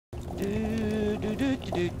Do do do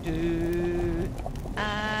do do do.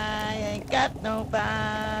 I ain't got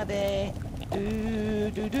nobody.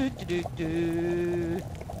 Do do do do do do.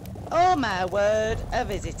 Oh my word, a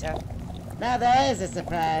visitor. Now there's a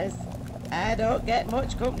surprise. I don't get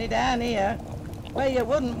much company down here. Well, you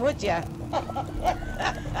wouldn't, would you?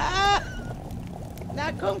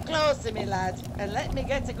 Now come closer, me lad, and let me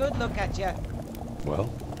get a good look at you. Well,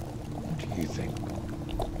 what do you think?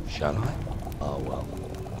 Shall I? Oh well,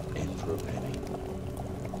 in for a penny.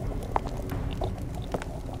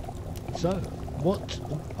 So, what?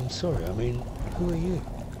 I'm sorry, I mean, who are you?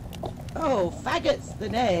 Oh, Faggot's the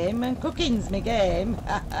name, and cooking's me game.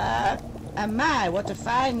 Ha ha! And my, what a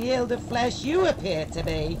fine yield of flesh you appear to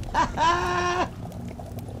be. Ha ha!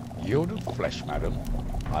 Yield of flesh, madam.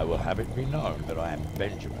 I will have it be known that I am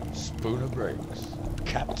Benjamin Spooner Briggs,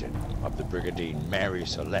 captain of the Brigandine Mary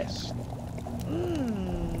Celeste.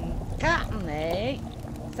 Captain, eh?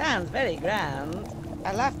 Sounds very grand.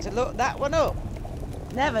 I'll have to look that one up.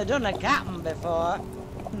 Never done a captain before.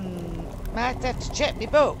 Might have to check me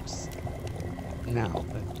books. Now,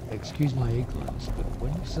 excuse my ignorance, but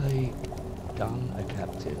when you say done a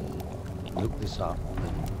captain, look this up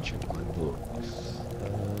and check my books,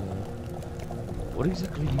 what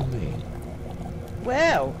exactly do you mean?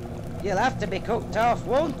 Well, You'll have to be cooked off,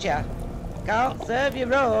 won't you? Can't serve you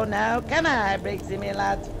raw now, can I, Briggsy, me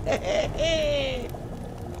lad?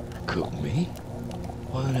 Cook me?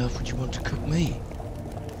 Why on earth would you want to cook me?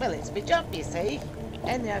 Well, it's my job, you see.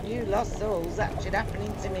 Any of you lost souls that should happen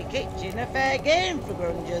into me kitchen, a fair game for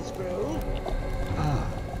Grunger's crew. Ah,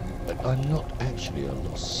 but I'm not actually a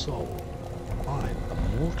lost soul. I'm a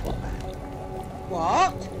mortal man.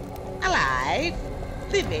 What? Alive?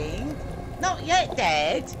 Living? Not yet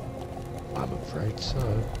dead? I'm afraid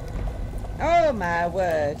so. Oh, my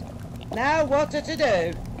word. Now what are to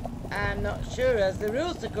do? I'm not sure as the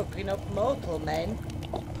rules to cooking up mortal men.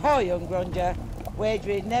 Poor young Grunger.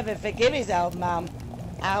 Wager he'd never forgive his old man.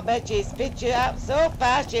 I'll bet you he'd spit you out so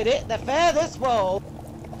fast you'd hit the furthest wall.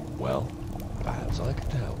 Well, perhaps I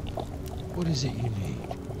could help. What is it you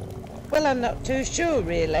need? Well, I'm not too sure,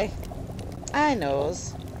 really. I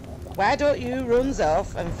knows. Why don't you runs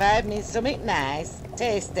off and find me something nice,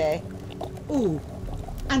 tasty? Ooh,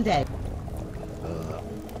 and egg.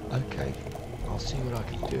 Okay. I'll see what I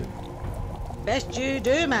can do. Best you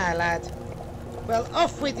do, my lad. Well,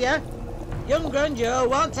 off with you. Young Grunger will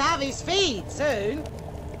want to have his feed soon.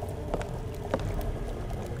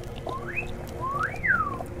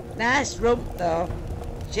 Nice rump, though.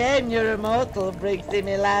 Shame you're a mortal, Briggsy,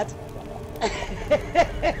 me lad.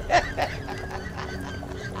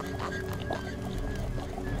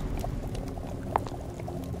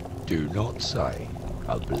 Do not say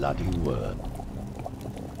a bloody word.